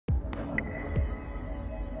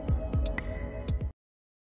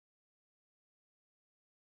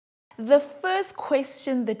the first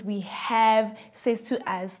question that we have says to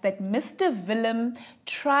us that Mr. Willem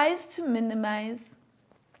tries to minimize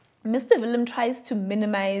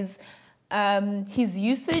his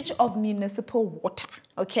usage of municipal water.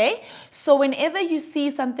 Okay, so whenever you see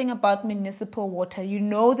something about municipal water, you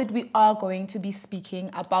know that we are going to be speaking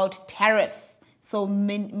about tariffs. So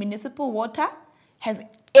municipal water has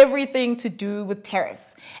everything to do with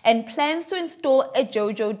tariffs, and plans to install a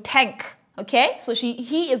JoJo tank. Okay, so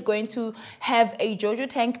he is going to have a JoJo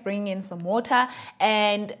tank bringing in some water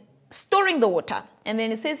and storing the water. And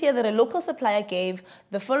then it says here that a local supplier gave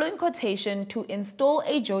the following quotation to install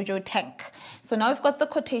a JoJo tank. So now we've got the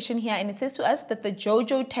quotation here, and it says to us that the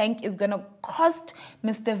JoJo tank is going to cost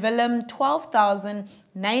Mr. Willem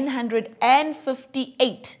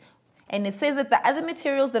 12,958. And it says that the other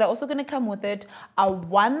materials that are also going to come with it are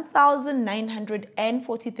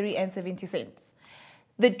 1,943.70 cents.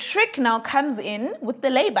 The trick now comes in with the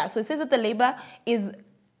labor. So it says that the labor is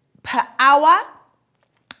per hour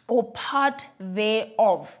or part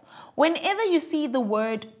thereof. Whenever you see the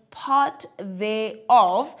word part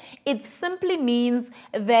thereof, it simply means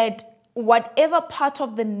that whatever part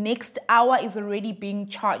of the next hour is already being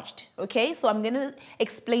charged. Okay, so I'm going to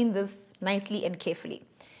explain this nicely and carefully.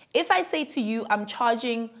 If I say to you, I'm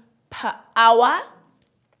charging per hour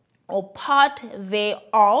or part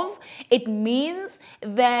thereof, it means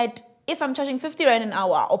that if I'm charging 50 Rand an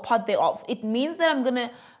hour or part thereof, it means that I'm going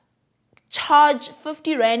to charge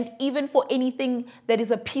 50 Rand even for anything that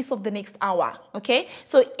is a piece of the next hour. Okay,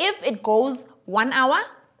 so if it goes 1 hour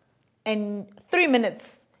and 3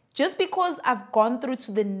 minutes, just because I've gone through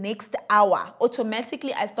to the next hour,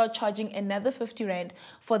 automatically I start charging another 50 Rand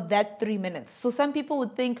for that 3 minutes. So some people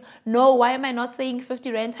would think, no, why am I not saying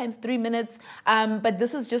 50 Rand times 3 minutes? But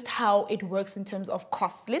this is just how it works in terms of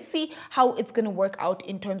costs. Let's see how it's going to work out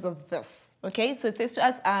in terms of this. Okay, so it says to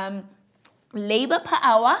us, labor per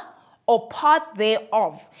hour or part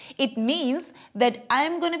thereof. It means that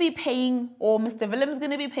I'm going to be paying, or Mr. Willem is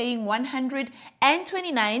going to be paying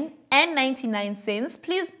 129.99 cents.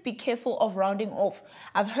 Please be careful of rounding off.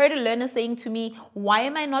 I've heard a learner saying to me, why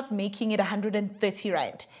am I not making it 130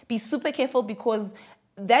 Rand? Be super careful, because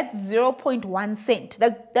that 0.1 cent,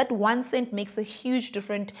 that 1 cent makes a huge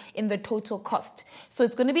difference in the total cost. So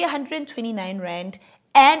it's going to be 129 Rand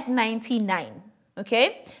and 99.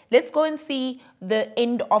 Okay, let's go and see the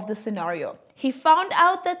end of the scenario. He found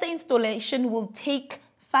out that the installation will take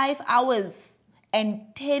 5 hours and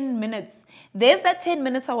 10 minutes. There's that 10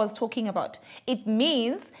 minutes I was talking about. It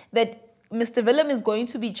means that Mr. Willem is going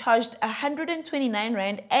to be charged 129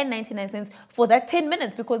 Rand and 99 cents for that 10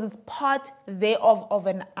 minutes, because it's part thereof of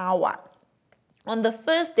an hour on the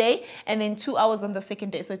first day and then 2 hours on the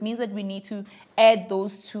second day. So it means that we need to add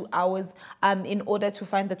those 2 hours in order to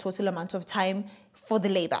find the total amount of time for the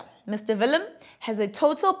labor. Mr. Willem has a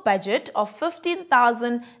total budget of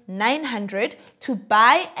 15,900 to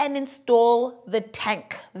buy and install the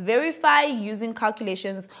tank. Verify using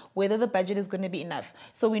calculations whether the budget is going to be enough.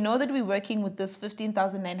 So we know that we're working with this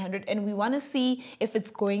 15,900 and we want to see if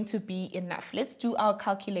it's going to be enough. Let's do our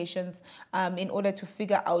calculations in order to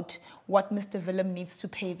figure out what Mr. Willem needs to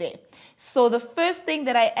pay there. So the first thing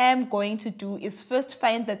that I am going to do is first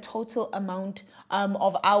find the total amount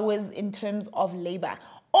of hours in terms of labor.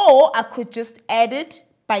 Or I could just add it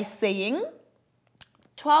by saying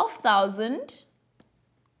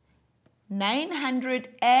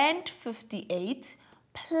 12,958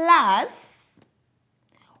 plus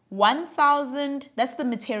 1,000, that's the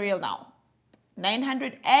material now,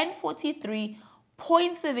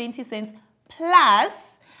 943.70 cents plus,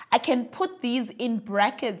 I can put these in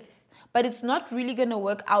brackets, but it's not really going to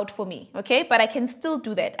work out for me, okay? But I can still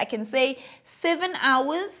do that. I can say 7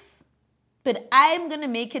 hours, but I'm going to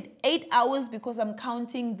make it 8 hours because I'm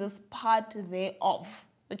counting this part thereof,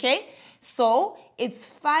 okay? So it's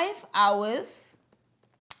 5 hours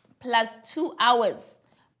plus 2 hours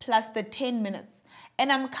plus the 10 minutes.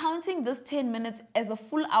 And I'm counting this 10 minutes as a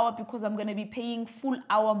full hour because I'm going to be paying full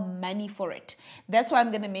hour money for it. That's why I'm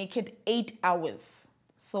going to make it 8 hours.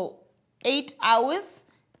 So 8 hours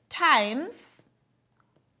times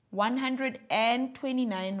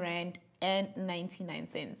 129 Rand and 99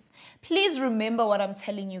 cents. Please remember what I'm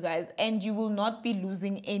telling you guys, and you will not be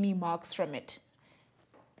losing any marks from it.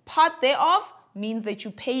 Part thereof means that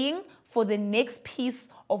you're paying for the next piece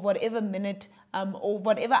of whatever minute or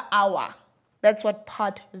whatever hour. That's what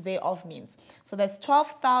part thereof means. So that's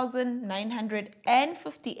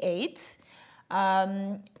 12,958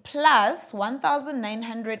 plus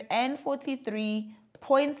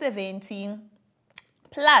 1,943.70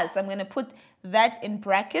 plus, I'm going to put that in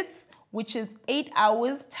brackets, which is 8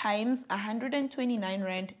 hours times 129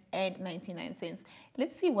 Rand and 99 cents.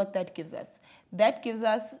 Let's see what that gives us. That gives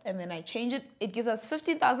us, and then I change it, it gives us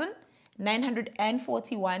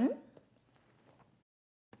 15,941.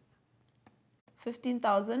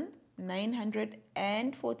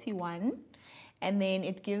 15,941, and then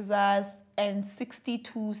it gives us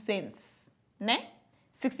 62 cents. Ne?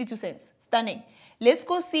 62 cents. Stunning. Let's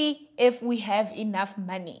go see if we have enough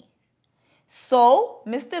money. So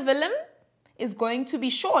Mr. Willem is going to be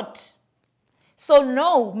short. So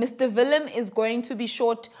no, Mr. Willem is going to be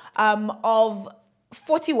short of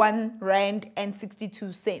 41 Rand and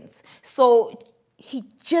 62 cents. So he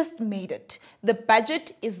just made it. The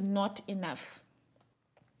budget is not enough.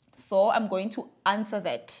 So I'm going to answer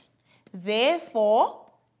that. Therefore,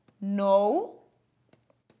 no,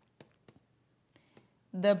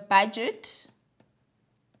 the budget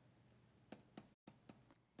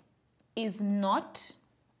is not.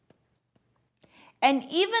 And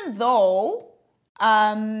even though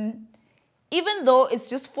it's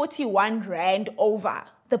just 41 Rand over,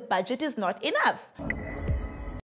 the budget is not enough.